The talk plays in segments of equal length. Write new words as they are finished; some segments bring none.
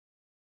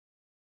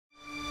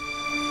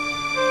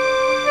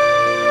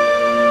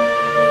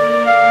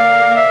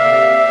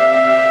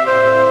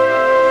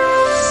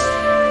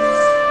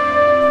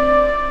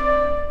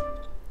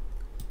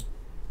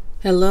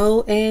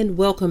Hello and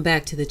welcome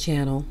back to the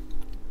channel.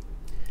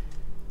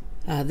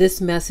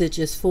 This message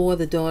is for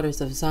the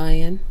daughters of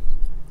Zion,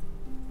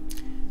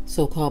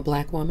 so-called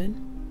black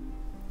woman.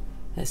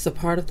 That's a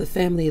part of the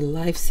Family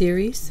Life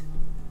series.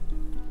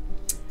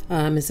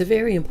 It's a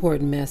very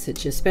important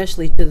message,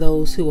 especially to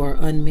those who are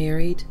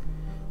unmarried,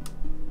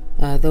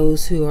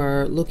 those who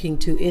are looking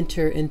to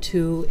enter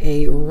into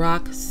a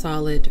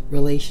rock-solid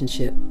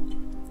relationship.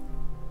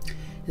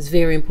 It's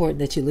very important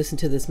that you listen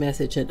to this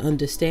message and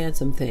understand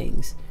some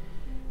things.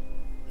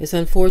 It's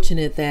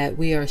unfortunate that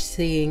we are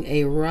seeing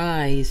a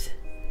rise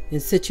in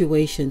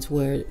situations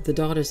where the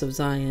daughters of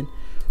Zion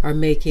are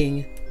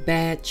making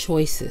bad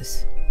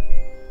choices,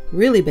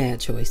 really bad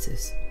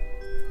choices,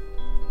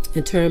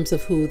 in terms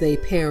of who they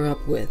pair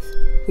up with,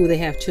 who they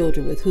have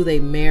children with, who they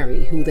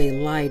marry, who they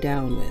lie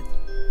down with.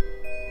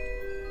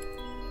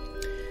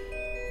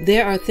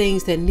 There are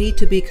things that need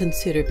to be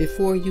considered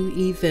before you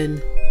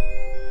even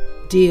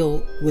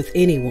deal with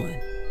anyone,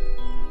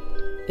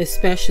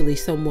 especially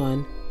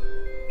someone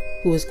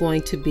who is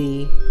going to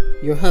be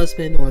your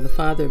husband or the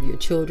father of your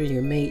children,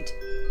 your mate.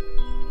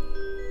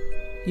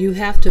 You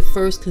have to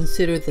first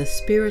consider the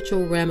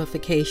spiritual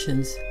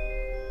ramifications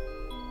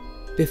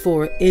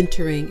before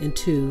entering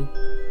into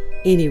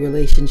any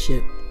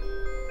relationship.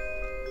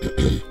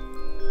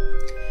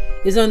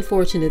 It's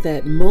unfortunate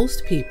that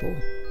most people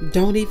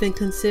don't even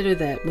consider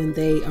that when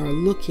they are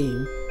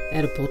looking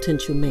at a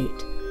potential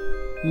mate,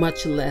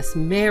 much less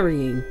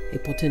marrying a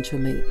potential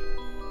mate.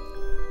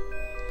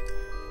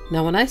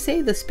 Now, when I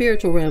say the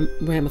spiritual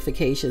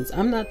ramifications,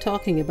 I'm not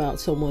talking about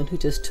someone who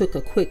just took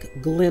a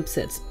quick glimpse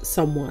at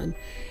someone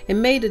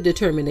and made a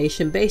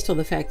determination based on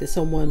the fact that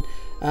someone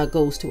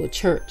goes to a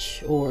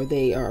church, or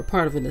they are a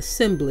part of an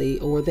assembly,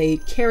 or they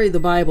carry the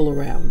Bible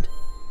around,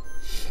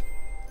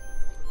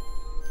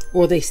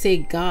 or they say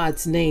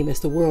God's name,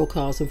 as the world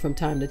calls him, from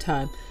time to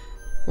time.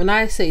 When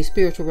I say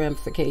spiritual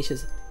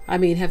ramifications, I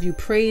mean, have you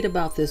prayed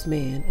about this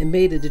man and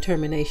made a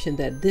determination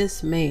that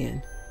this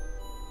man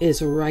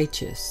is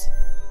righteous?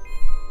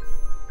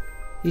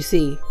 You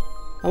see,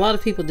 a lot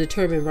of people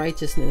determine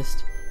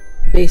righteousness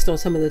based on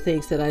some of the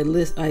things that I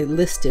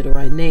listed or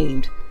I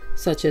named,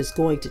 such as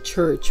going to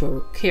church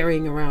or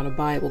carrying around a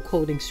Bible,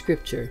 quoting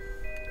scripture.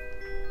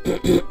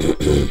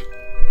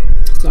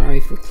 Sorry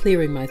for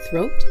clearing my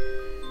throat.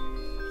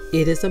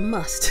 It is a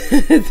must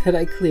that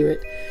I clear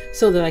it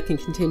so that I can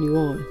continue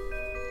on.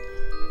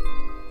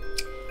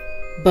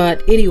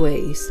 But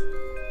anyways,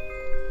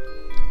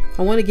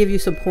 I want to give you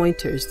some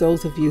pointers.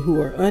 Those of you who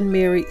are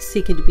unmarried,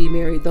 seeking to be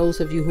married, those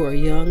of you who are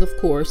young, of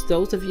course,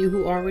 those of you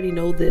who already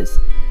know this,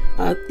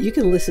 you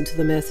can listen to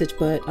the message,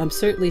 but I'm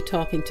certainly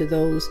talking to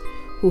those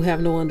who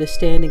have no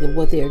understanding of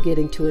what they are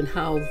getting to and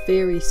how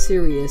very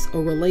serious a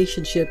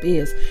relationship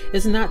is.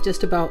 It's not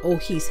just about, oh,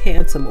 he's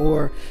handsome,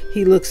 or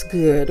he looks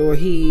good, or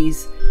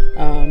he's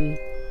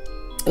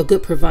a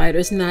good provider.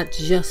 It's not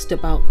just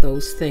about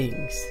those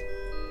things.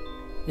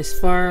 It's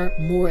far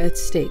more at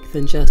stake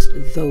than just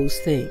those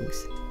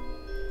things.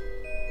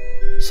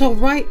 So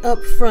right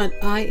up front,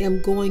 I am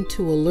going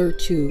to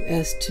alert you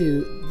as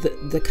to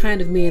the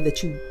kind of man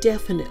that you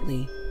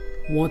definitely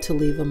want to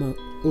leave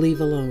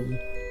alone.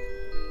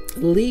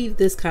 Leave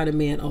this kind of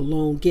man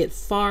alone. Get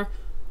far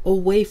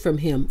away from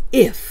him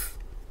if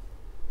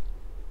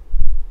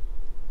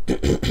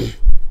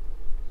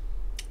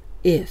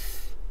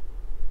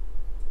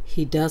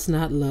he does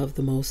not love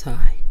the Most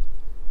High,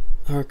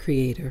 our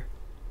Creator.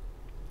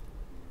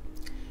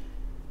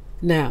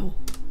 Now,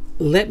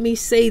 let me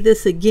say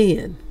this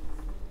again.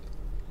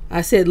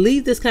 I said,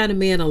 leave this kind of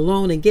man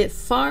alone and get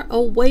far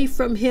away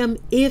from him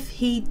if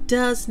he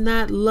does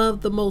not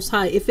love the Most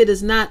High, if it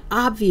is not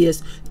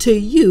obvious to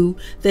you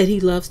that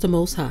he loves the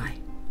Most High.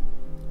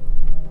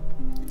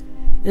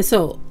 And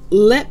so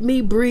let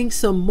me bring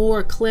some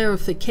more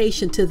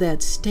clarification to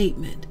that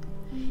statement.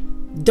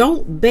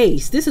 Don't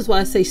base, this is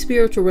why I say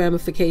spiritual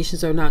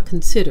ramifications are not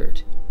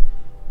considered.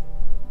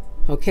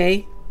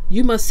 Okay?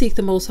 You must seek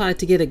the Most High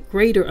to get a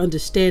greater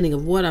understanding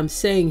of what I'm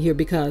saying here,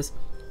 because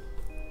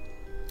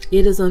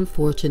it is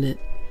unfortunate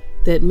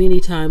that many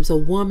times a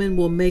woman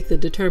will make the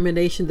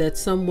determination that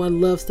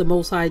someone loves the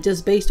Most High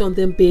just based on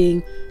them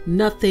being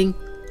nothing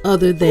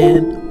other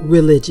than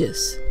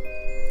religious.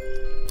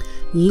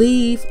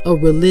 Leave a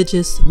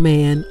religious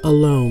man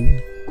alone.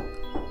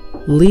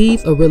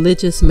 Leave a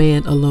religious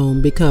man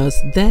alone,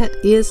 because that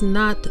is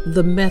not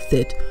the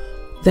method.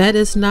 That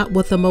is not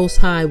what the Most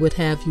High would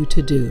have you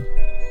to do.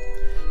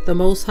 The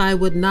Most High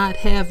would not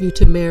have you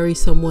to marry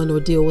someone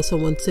or deal with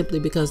someone simply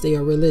because they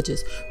are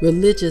religious.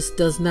 Religious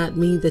does not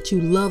mean that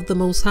you love the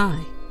Most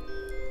High.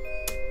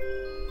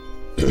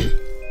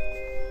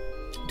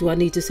 Do I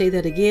need to say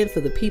that again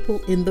for the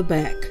people in the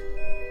back?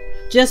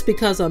 Just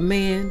because a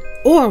man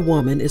or a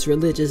woman is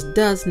religious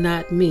does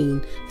not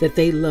mean that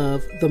they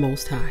love the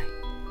Most High.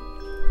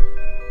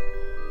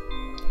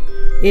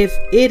 If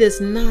it is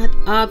not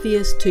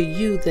obvious to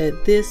you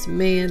that this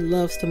man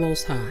loves the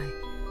Most High,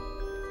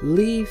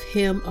 leave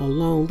him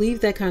alone. Leave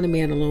that kind of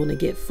man alone and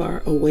get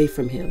far away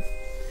from him.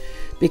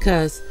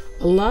 Because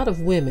a lot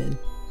of women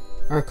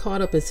are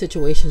caught up in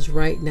situations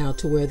right now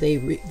to where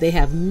they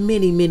have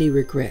many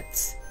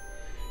regrets.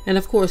 And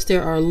of course,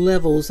 there are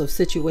levels of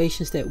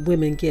situations that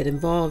women get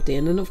involved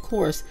in. And of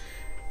course,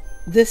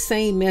 this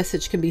same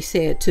message can be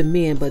said to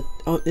men, but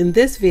in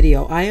this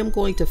video, I am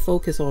going to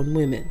focus on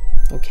women.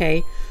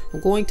 Okay, I'm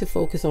going to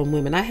focus on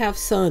women. I have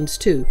sons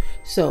too,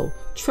 so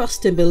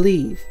trust and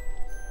believe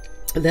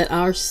that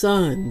our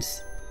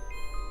sons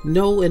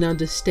know and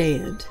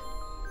understand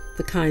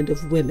the kind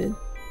of women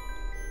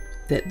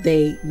that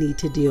they need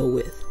to deal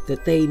with,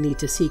 that they need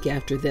to seek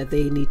after, that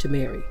they need to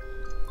marry.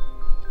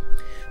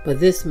 But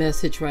this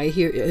message right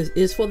here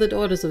is for the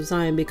daughters of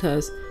Zion,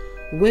 because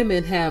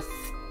women have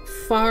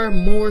far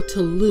more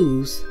to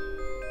lose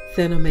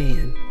than a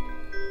man.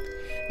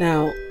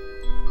 Now,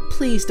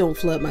 please don't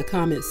flood my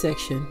comment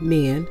section,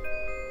 men.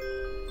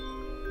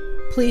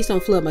 Please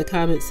don't flood my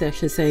comment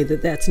section saying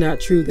that that's not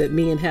true, that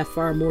men have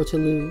far more to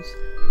lose.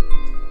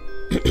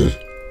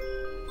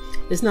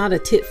 It's not a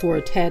tit for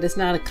a tat. It's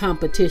not a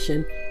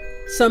competition.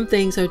 Some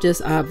things are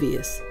just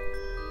obvious.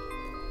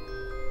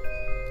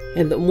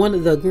 And one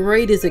of the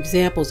greatest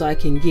examples I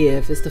can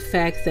give is the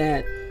fact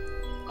that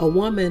a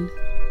woman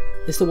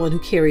is the one who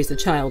carries the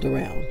child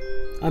around.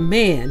 A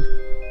man,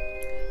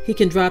 he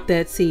can drop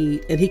that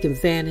seed and he can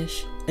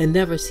vanish and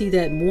never see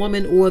that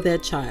woman or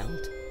that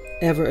child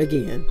ever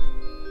again.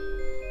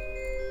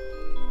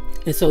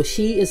 And so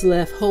she is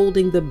left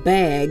holding the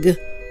bag.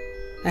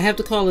 I have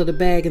to call it a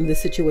bag in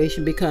this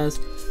situation because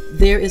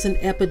there is an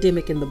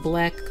epidemic in the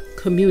black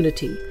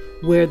community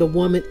where the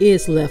woman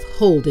is left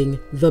holding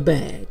the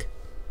bag.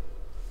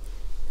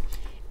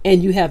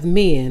 And you have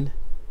men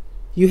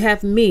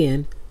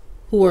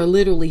who are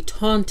literally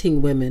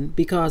taunting women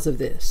because of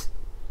this.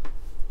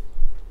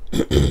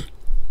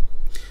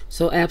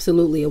 So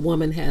absolutely, a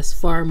woman has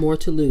far more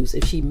to lose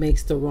if she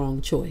makes the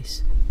wrong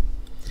choice.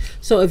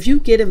 So if you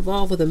get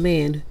involved with a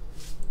man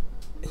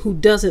who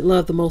doesn't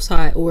love the Most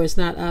High, or it's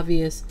not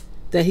obvious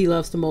that he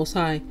loves the Most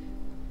High,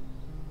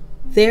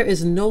 there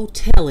is no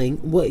telling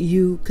what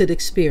you could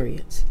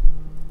experience.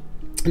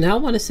 Now I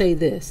want to say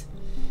this.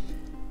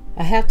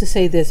 I have to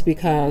say this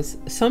because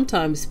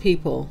sometimes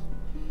people,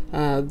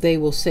 they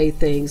will say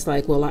things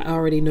like, well, I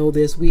already know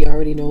this, we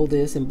already know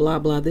this, and blah,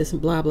 blah, this, and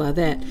blah, blah,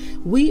 that.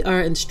 We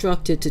are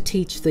instructed to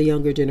teach the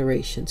younger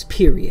generations,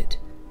 period.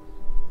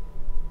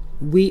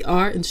 We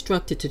are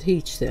instructed to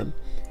teach them.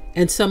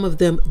 And some of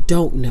them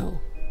don't know.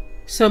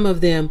 Some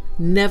of them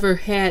never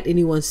had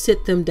anyone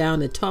sit them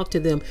down and talk to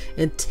them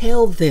and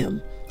tell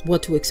them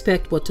what to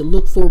expect, what to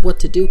look for, what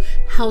to do,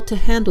 how to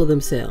handle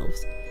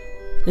themselves.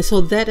 And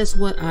so that is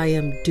what I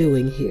am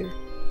doing here.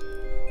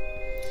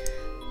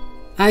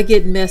 I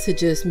get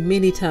messages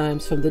many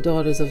times from the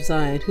daughters of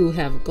Zion who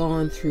have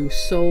gone through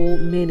so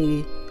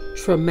many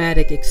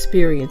traumatic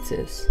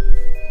experiences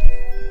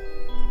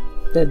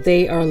that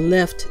they are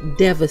left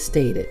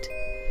devastated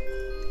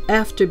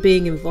after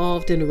being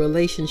involved in a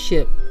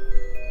relationship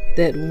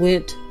that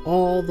went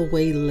all the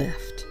way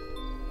left.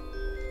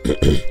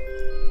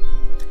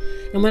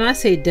 And when I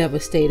say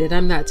devastated,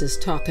 I'm not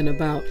just talking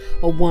about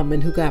a woman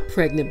who got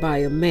pregnant by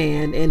a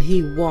man and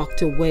he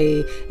walked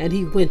away and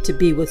he went to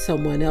be with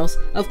someone else.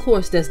 Of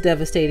course, that's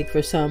devastating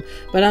for some,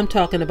 but I'm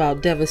talking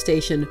about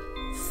devastation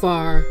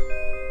far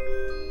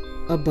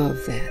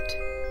above that,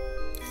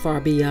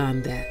 far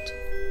beyond that.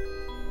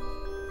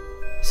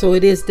 So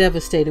it is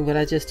devastating what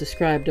I just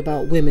described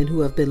about women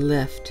who have been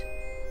left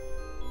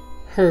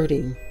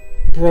hurting,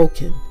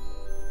 broken.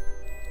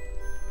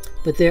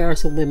 But there are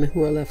some women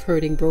who are left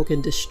hurting,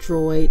 broken,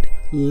 destroyed,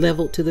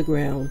 leveled to the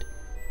ground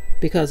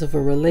because of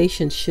a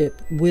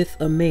relationship with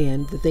a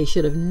man that they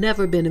should have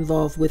never been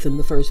involved with in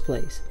the first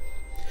place.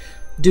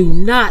 Do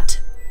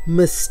not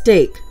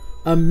mistake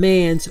a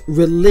man's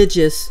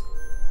religious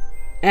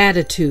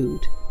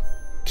attitude,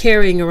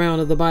 carrying around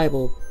of the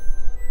Bible,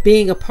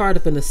 being a part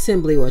of an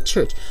assembly or a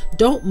church.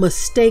 Don't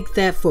mistake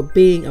that for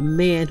being a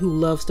man who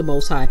loves the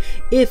Most High.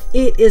 If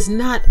it is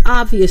not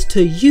obvious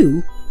to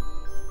you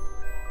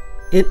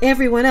and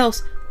everyone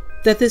else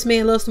that this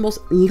man loves the Most,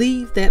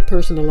 leave that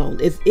person alone.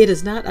 If it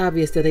is not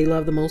obvious that they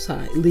love the Most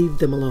High, leave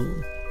them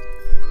alone.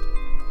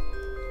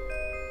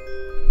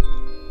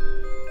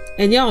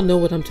 And y'all know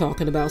what I'm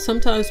talking about.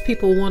 Sometimes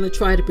people want to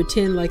try to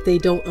pretend like they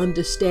don't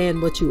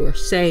understand what you are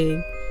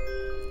saying.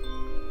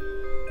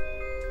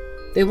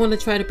 They want to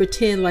try to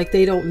pretend like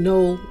they don't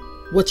know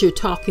what you're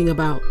talking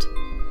about.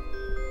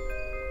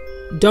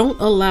 Don't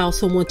allow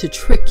someone to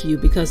trick you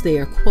because they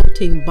are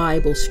quoting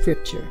Bible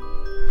scripture.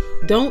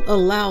 Don't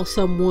allow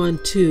someone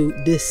to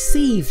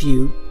deceive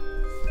you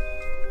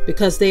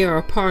because they are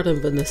a part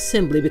of an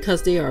assembly,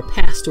 because they are a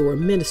pastor or a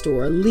minister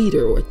or a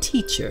leader or a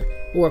teacher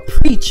or a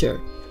preacher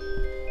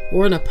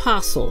or an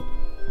apostle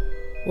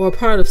or a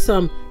part of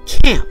some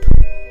camp,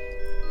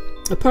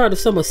 a part of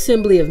some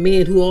assembly of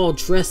men who all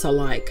dress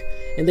alike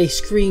and they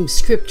scream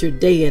scripture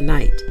day and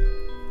night.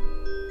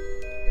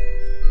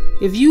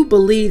 If you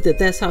believe that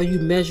that's how you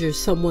measure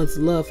someone's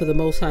love for the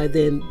Most High,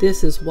 then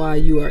this is why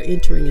you are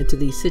entering into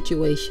these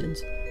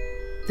situations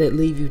that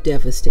leave you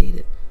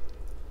devastated.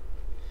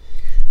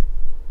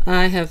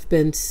 I've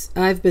been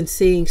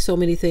seeing so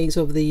many things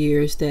over the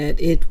years that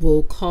it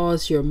will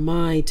cause your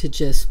mind to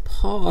just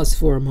pause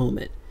for a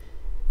moment.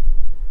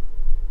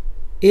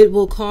 It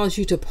will cause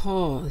you to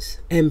pause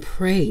and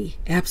pray,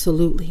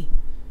 absolutely,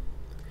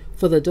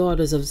 for the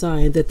daughters of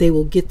Zion, that they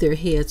will get their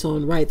heads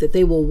on right, that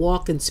they will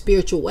walk in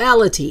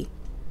spirituality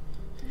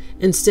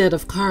instead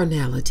of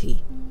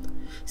carnality.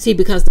 See,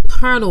 because the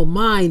carnal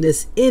mind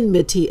is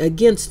enmity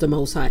against the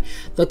Most High.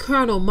 The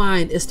carnal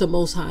mind is the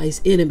Most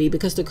High's enemy,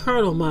 because the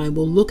carnal mind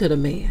will look at a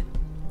man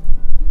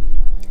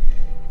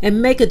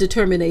and make a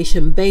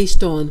determination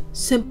based on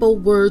simple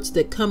words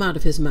that come out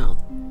of his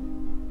mouth.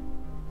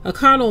 A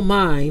carnal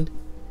mind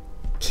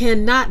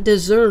cannot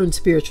discern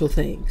spiritual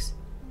things.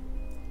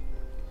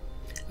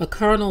 A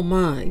carnal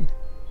mind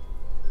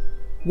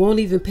won't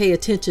even pay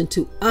attention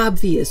to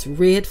obvious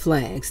red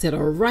flags that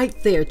are right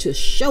there to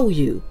show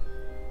you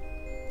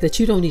that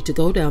you don't need to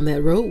go down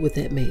that road with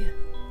that man.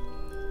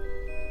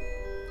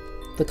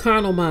 The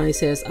carnal mind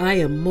says, I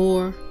am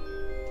more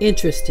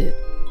interested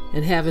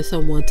in having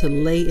someone to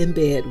lay in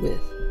bed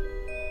with,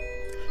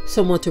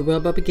 someone to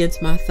rub up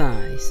against my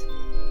thighs,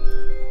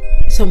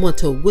 someone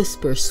to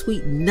whisper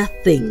sweet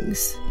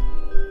nothings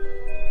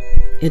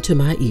into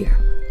my ear.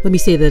 Let me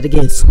say that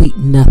again. Sweet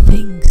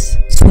nothings.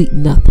 Sweet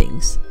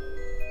nothings.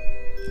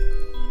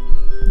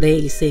 They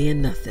ain't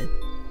saying nothing,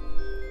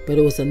 but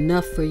it was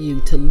enough for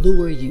you to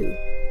lure you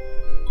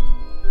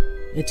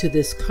into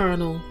this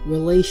carnal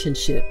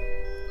relationship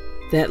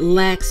that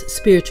lacks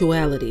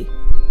spirituality,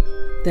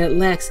 that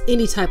lacks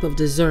any type of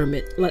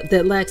discernment,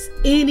 that lacks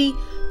any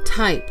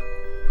type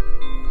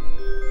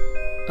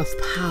of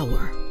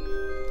power.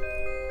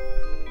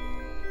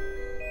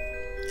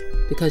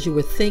 Because you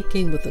were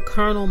thinking with a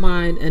carnal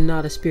mind and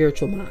not a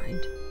spiritual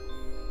mind.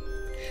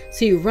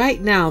 See, right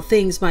now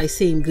things might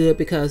seem good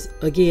because,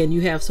 again,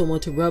 you have someone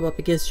to rub up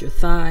against your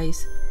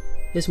thighs.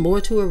 There's more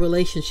to a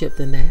relationship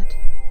than that.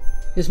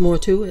 There's more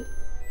to it.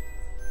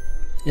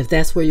 If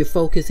that's where your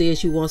focus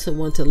is, you want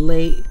someone to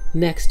lay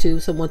next to,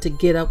 someone to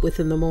get up with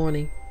in the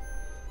morning.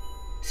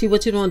 See,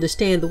 what you don't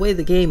understand, the way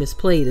the game is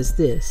played is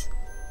this.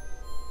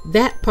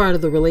 That part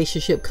of the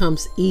relationship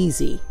comes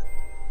easy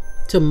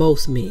to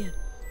most men.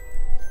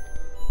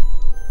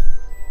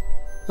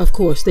 Of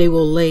course, they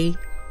will lay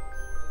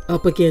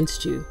up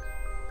against you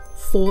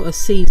for a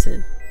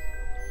season.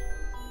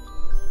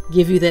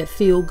 Give you that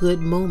feel-good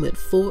moment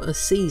for a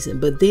season,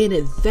 but then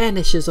it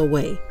vanishes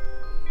away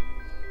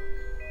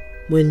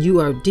when you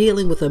are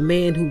dealing with a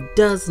man who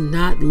does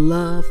not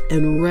love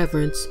and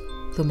reverence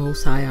the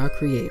Most High, our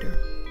Creator.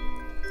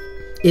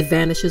 It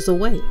vanishes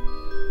away.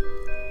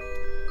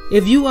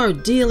 If you are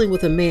dealing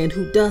with a man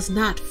who does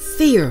not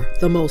fear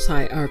the Most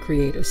High, our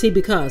Creator. See,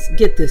 because,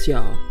 get this,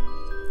 y'all.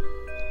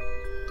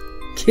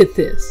 Get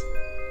this.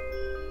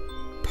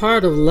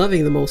 Part of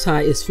loving the Most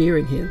High is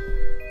fearing Him.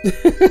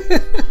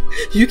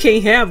 You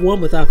can't have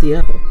one without the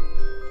other.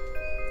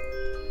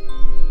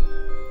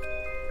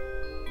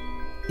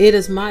 It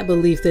is my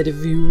belief that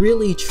if you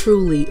really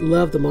truly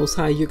love the Most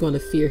High, you're going to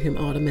fear Him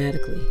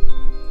automatically.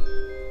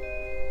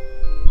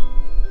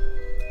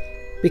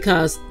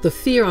 Because the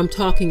fear I'm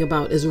talking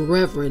about is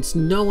reverence,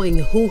 knowing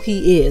who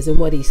He is and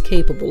what He's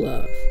capable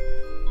of.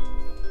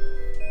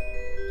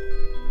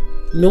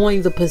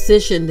 Knowing the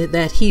position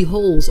that He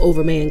holds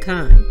over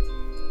mankind.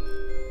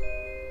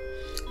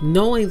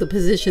 Knowing the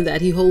position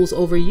that He holds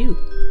over you.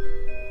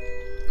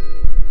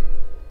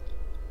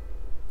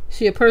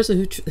 See, a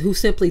person who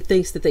simply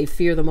thinks that they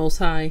fear the Most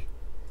High,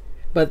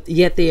 but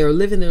yet they are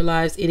living their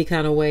lives any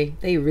kind of way,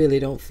 they really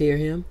don't fear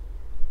Him.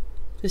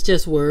 It's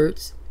just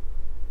words.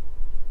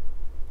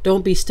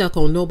 Don't be stuck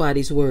on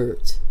nobody's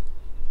words.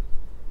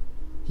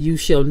 You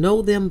shall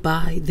know them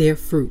by their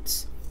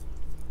fruits.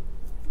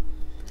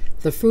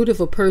 The fruit of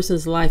a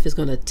person's life is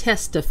going to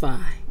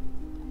testify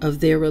of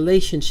their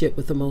relationship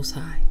with the Most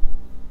High.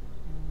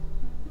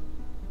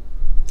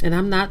 And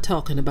I'm not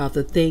talking about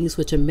the things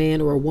which a man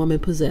or a woman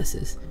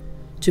possesses.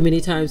 Too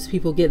many times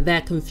people get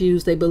that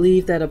confused. They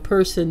believe that a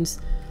person's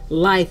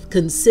life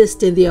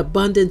consists in the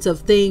abundance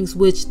of things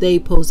which they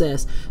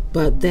possess.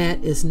 But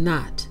that is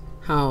not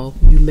how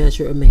you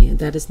measure a man.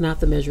 That is not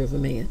the measure of a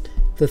man,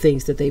 the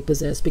things that they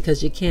possess,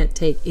 because you can't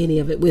take any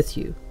of it with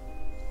you.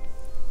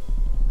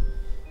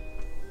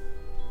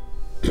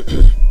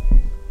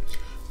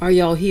 Are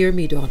y'all hearing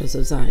me, daughters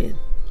of Zion?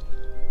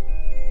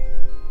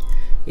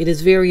 It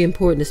is very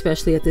important,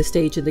 especially at this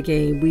stage of the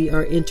game. We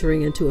are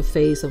entering into a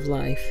phase of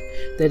life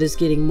that is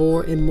getting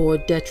more and more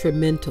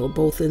detrimental,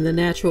 both in the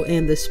natural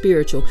and the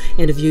spiritual.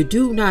 And if you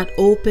do not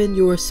open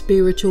your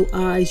spiritual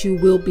eyes, you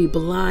will be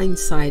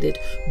blindsided,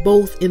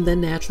 both in the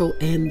natural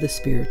and the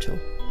spiritual.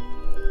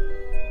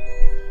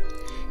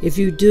 If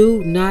you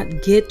do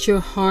not get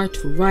your heart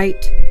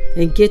right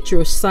and get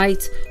your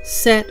sights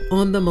set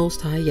on the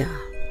Most High Yah,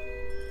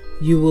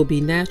 you will be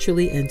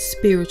naturally and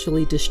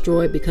spiritually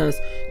destroyed, because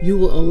you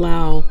will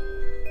allow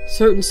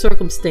certain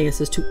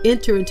circumstances to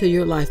enter into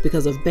your life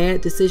because of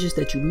bad decisions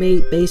that you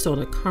made based on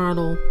a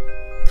carnal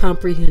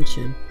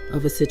comprehension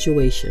of a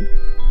situation.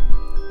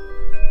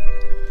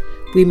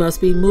 We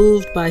must be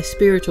moved by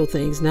spiritual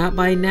things, not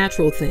by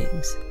natural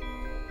things.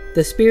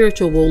 The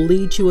spiritual will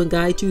lead you and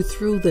guide you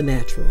through the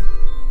natural.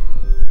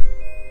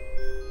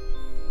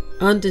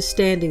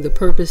 Understanding the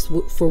purpose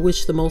for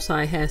which the Most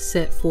High has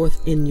set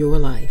forth in your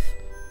life.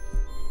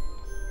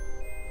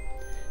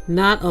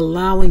 Not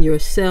allowing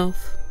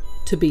yourself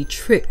to be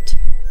tricked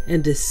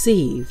and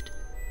deceived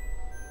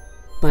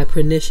by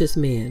pernicious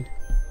men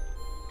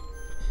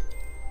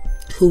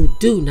who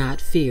do not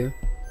fear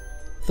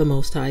the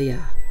Most High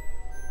Yah.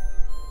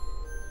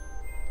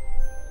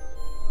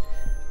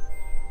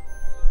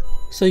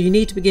 So you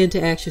need to begin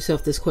to ask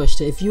yourself this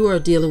question. If you are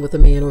dealing with a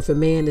man, or if a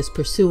man is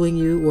pursuing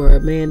you, or a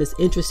man is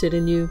interested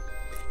in you,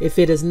 if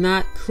it is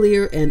not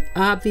clear and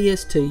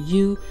obvious to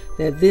you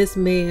that this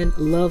man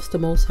loves the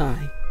Most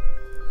High,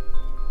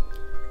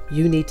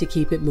 you need to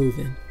keep it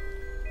moving.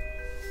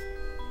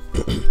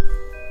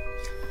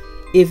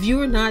 If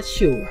you're not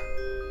sure,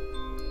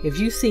 if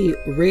you see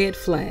red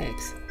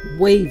flags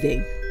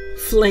waving,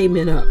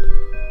 flaming up,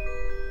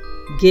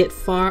 get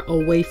far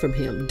away from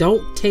him.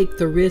 Don't take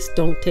the risk.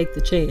 Don't take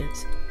the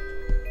chance.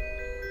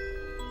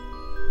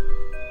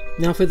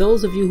 Now, for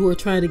those of you who are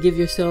trying to give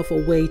yourself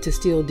a way to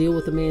still deal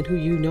with a man who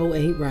you know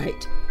ain't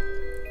right,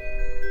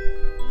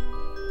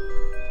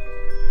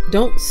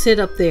 don't sit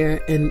up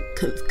there and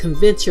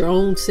convince your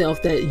own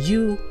self that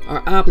you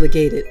are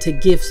obligated to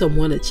give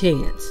someone a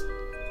chance.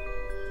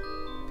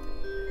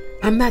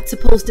 I'm not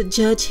supposed to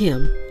judge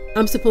him.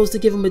 I'm supposed to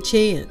give him a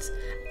chance.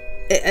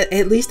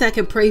 At least I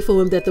can pray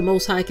for him that the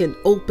Most High can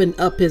open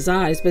up his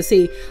eyes. But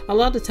see, a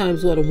lot of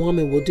times what a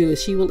woman will do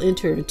is she will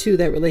enter into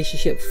that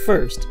relationship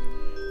first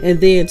and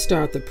then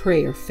start the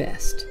prayer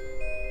fest.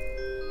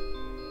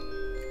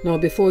 Now,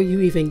 before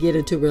you even get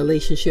into a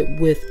relationship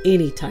with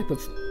any type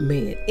of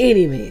man,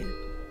 any man,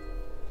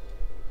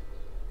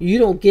 you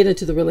don't get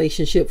into the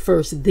relationship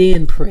first,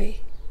 then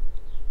pray.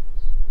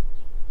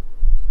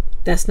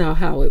 That's not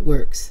how it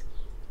works.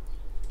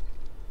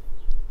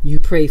 You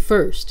pray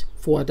first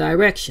for a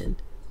direction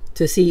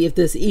to see if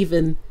this is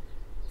even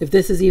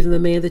the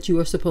man that you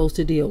are supposed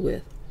to deal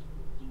with.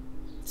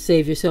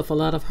 Save yourself a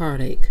lot of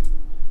heartache,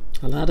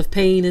 a lot of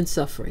pain and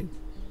suffering,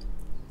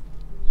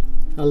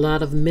 a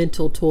lot of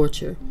mental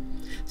torture.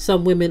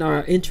 Some women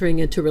are entering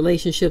into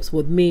relationships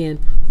with men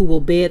who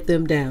will bed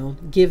them down,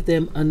 give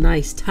them a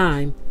nice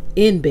time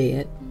in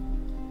bed,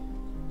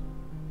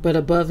 but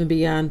above and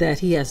beyond that,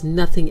 he has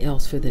nothing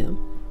else for them.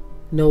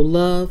 No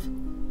love,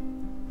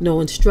 no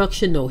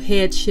instruction, no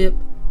headship,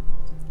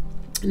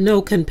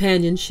 no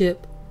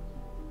companionship,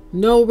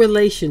 no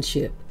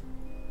relationship,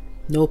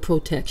 no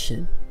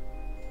protection.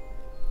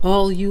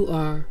 All you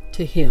are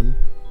to him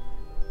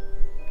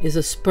is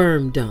a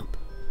sperm dump.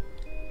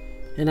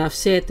 And I've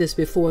said this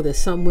before, that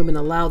some women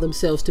allow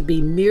themselves to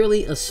be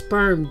merely a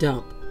sperm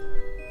dump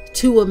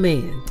to a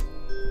man,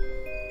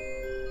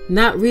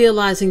 not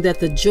realizing that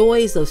the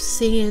joys of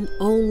sin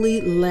only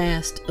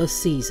last a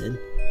season,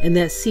 and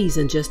that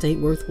season just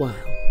ain't worthwhile.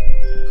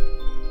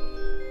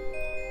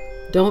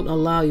 Don't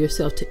allow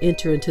yourself to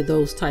enter into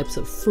those types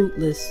of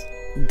fruitless,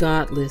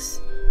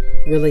 godless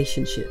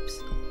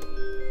relationships.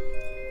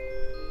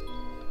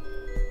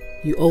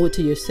 You owe it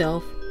to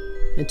yourself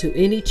and to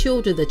any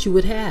children that you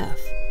would have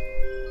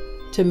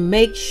to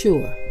make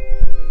sure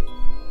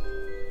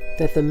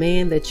that the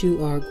man that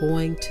you are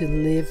going to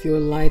live your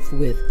life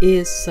with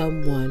is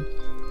someone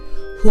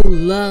who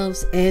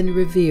loves and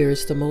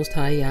reveres the Most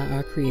High Yah,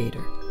 our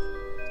Creator.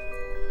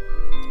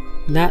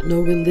 Not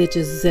no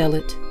religious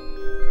zealot,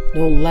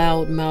 no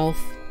loudmouth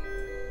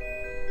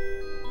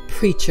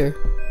preacher,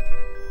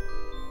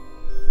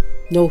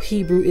 no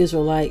Hebrew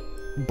Israelite,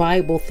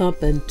 Bible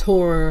thumping,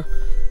 Torah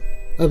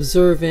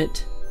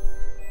observant,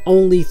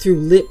 only through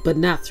lip but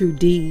not through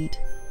deed.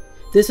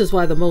 This is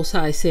why the Most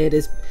High said,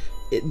 is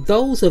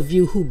those of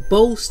you who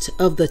boast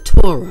of the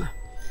Torah,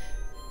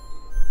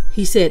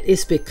 he said,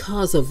 it's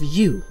because of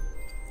you.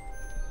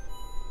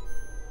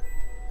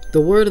 The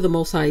word of the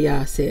Most High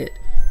Yah said,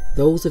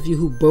 those of you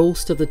who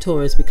boast of the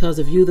Torah, is because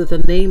of you that the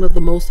name of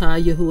the Most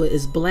High Yahuwah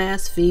is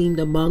blasphemed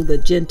among the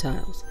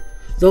Gentiles.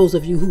 Those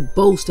of you who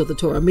boast of the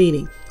Torah,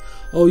 meaning,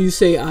 oh, you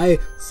say, I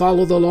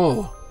follow the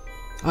law,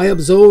 I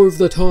observe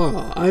the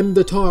Torah, I'm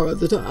the Torah,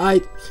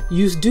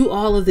 you do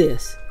all of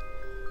this,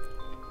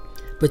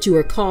 but you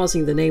are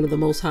causing the name of the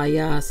Most High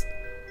Yah,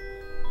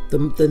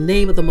 the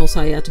name of the Most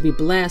High Yah, to be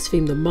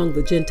blasphemed among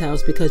the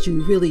Gentiles, because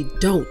you really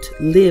don't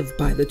live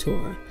by the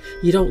Torah.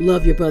 You don't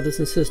love your brothers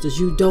and sisters.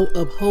 You don't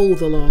uphold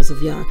the laws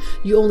of Yah.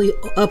 You only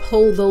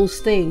uphold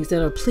those things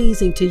that are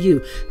pleasing to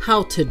you.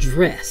 How to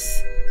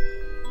dress,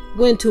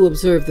 when to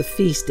observe the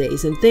feast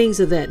days and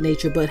things of that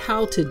nature, but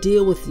how to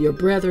deal with your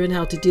brethren,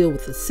 how to deal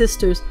with the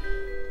sisters,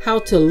 how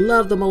to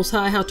love the Most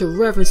High, how to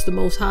reverence the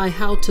Most High,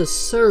 how to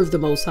serve the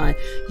Most High.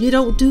 You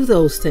don't do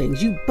those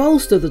things. You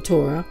boast of the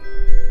Torah,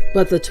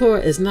 but the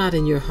Torah is not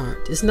in your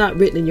heart. It's not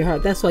written in your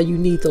heart. That's why you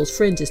need those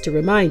fringes to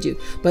remind you.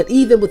 But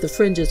even with the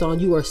fringes on,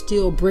 you are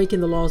still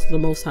breaking the laws of the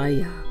Most High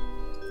Yah.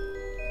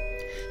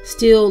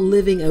 still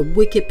living a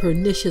wicked,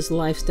 pernicious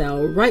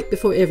lifestyle right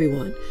before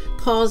everyone,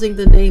 causing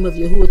the name of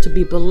Yahuwah to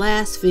be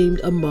blasphemed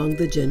among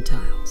the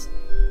Gentiles.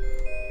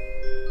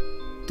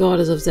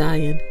 Daughters of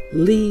Zion,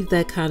 leave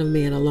that kind of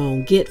man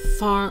alone. Get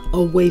far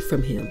away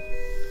from him.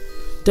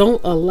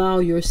 Don't allow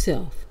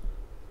yourself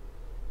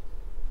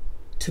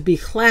to be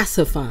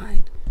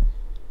classified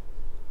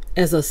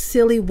as a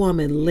silly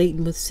woman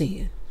laden with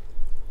sin,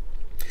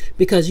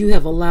 because you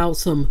have allowed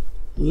some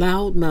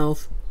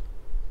loudmouth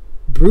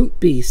brute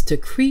beast to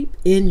creep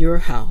in your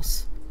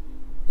house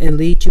and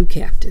lead you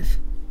captive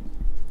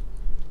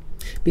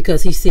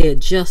because he said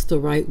just the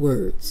right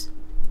words,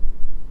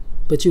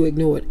 but you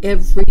ignored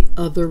every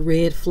other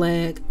red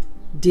flag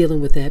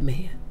dealing with that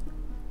man.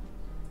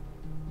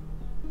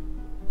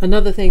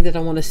 Another thing that I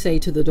want to say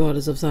to the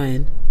daughters of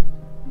Zion: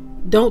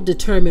 don't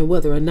determine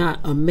whether or not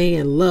a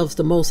man loves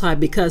the Most High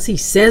because he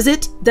says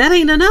it. That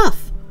ain't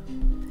enough.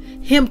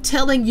 Him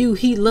telling you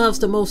he loves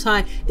the Most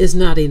High is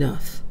not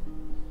enough.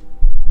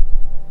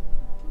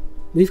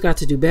 We've got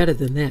to do better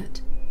than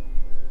that.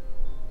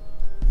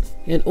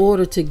 In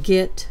order to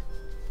get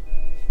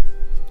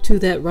to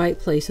that right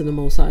place in the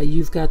Most High,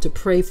 you've got to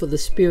pray for the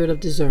spirit of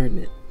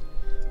discernment.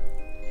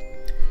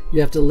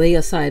 You have to lay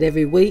aside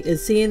every weight and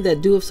sin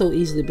that doeth so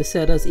easily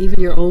beset us, even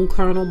your own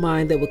carnal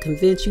mind that will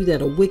convince you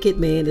that a wicked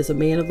man is a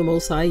man of the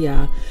Most High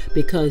Yah,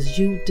 because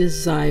you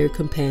desire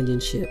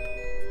companionship.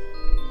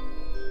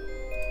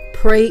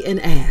 Pray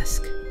and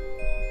ask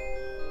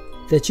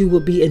that you will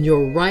be in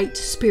your right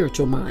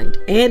spiritual mind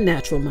and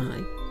natural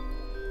mind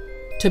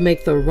to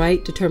make the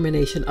right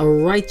determination, a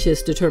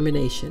righteous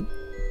determination,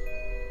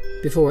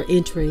 before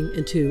entering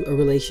into a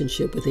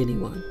relationship with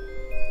anyone.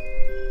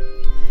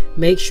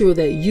 Make sure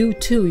that you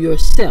too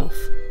yourself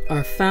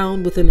are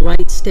found within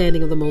right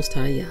standing of the Most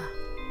High Yah,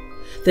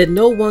 that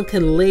no one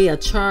can lay a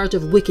charge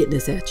of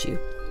wickedness at you.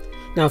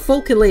 Now,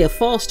 folk can lay a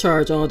false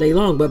charge all day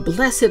long, but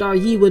blessed are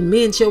ye when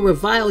men shall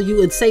revile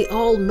you and say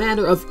all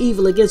manner of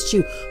evil against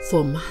you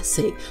for my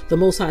sake. The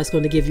Most High is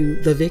going to give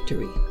you the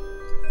victory.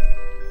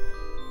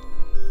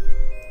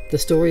 The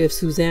story of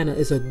Susanna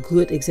is a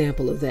good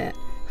example of that.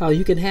 How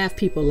you can have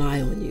people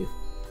lie on you,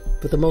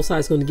 but the Most High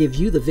is going to give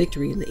you the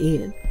victory in the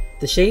end.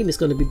 The shame is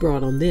going to be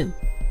brought on them.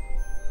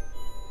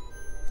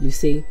 You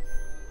see,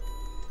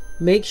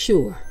 make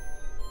sure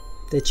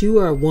that you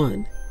are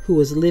one who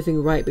is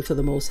living right before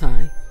the Most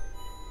High,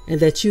 and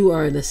that you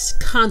are in a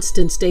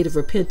constant state of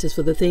repentance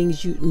for the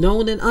things you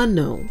known and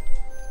unknown,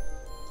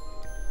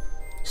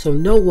 so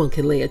no one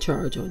can lay a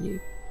charge on you,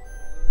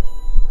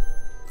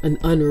 an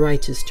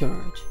unrighteous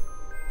charge.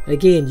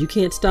 Again, you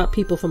can't stop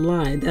people from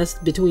lying. That's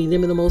between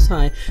them and the Most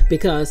High,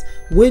 because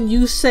when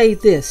you say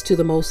this to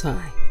the Most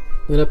High,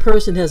 when a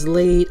person has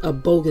laid a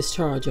bogus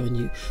charge on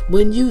you,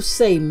 when you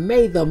say,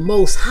 may the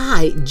Most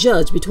High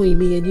judge between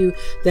me and you,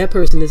 that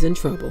person is in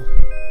trouble.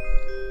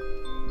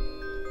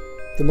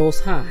 The Most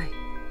High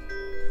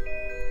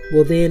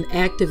will then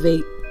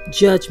activate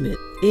judgment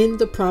in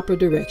the proper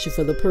direction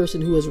for the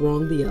person who has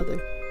wronged the other.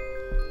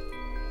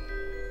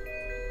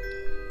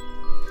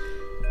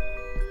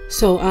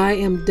 So I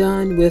am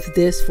done with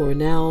this for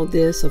now.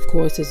 This, of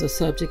course, is a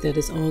subject that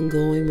is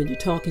ongoing when you're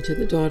talking to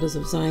the daughters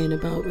of Zion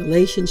about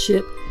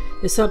relationship.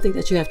 It's something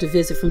that you have to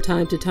visit from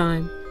time to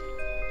time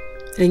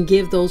and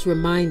give those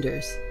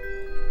reminders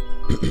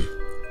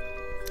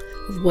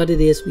of what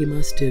it is we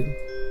must do.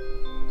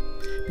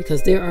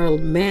 Because there are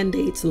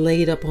mandates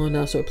laid upon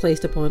us or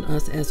placed upon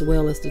us as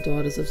well as the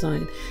daughters of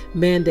Zion.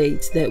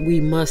 Mandates that we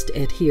must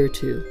adhere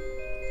to.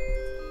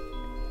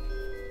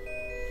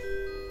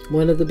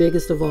 One of the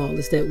biggest of all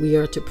is that we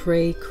are to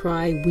pray,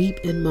 cry, weep,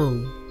 and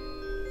moan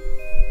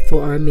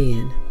for our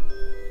men,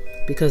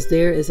 because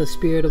there is a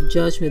spirit of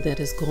judgment that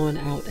has gone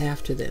out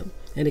after them,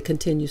 and it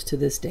continues to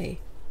this day.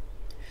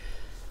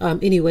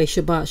 Anyway,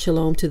 Shabbat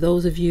Shalom to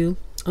those of you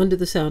under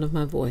the sound of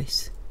my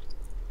voice.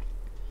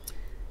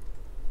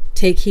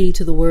 Take heed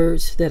to the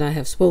words that I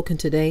have spoken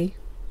today.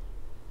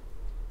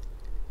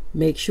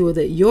 Make sure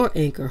that your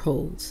anchor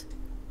holds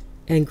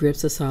and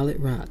grips a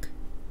solid rock.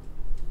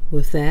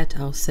 With that,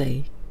 I'll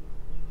say,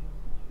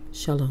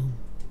 Shalom.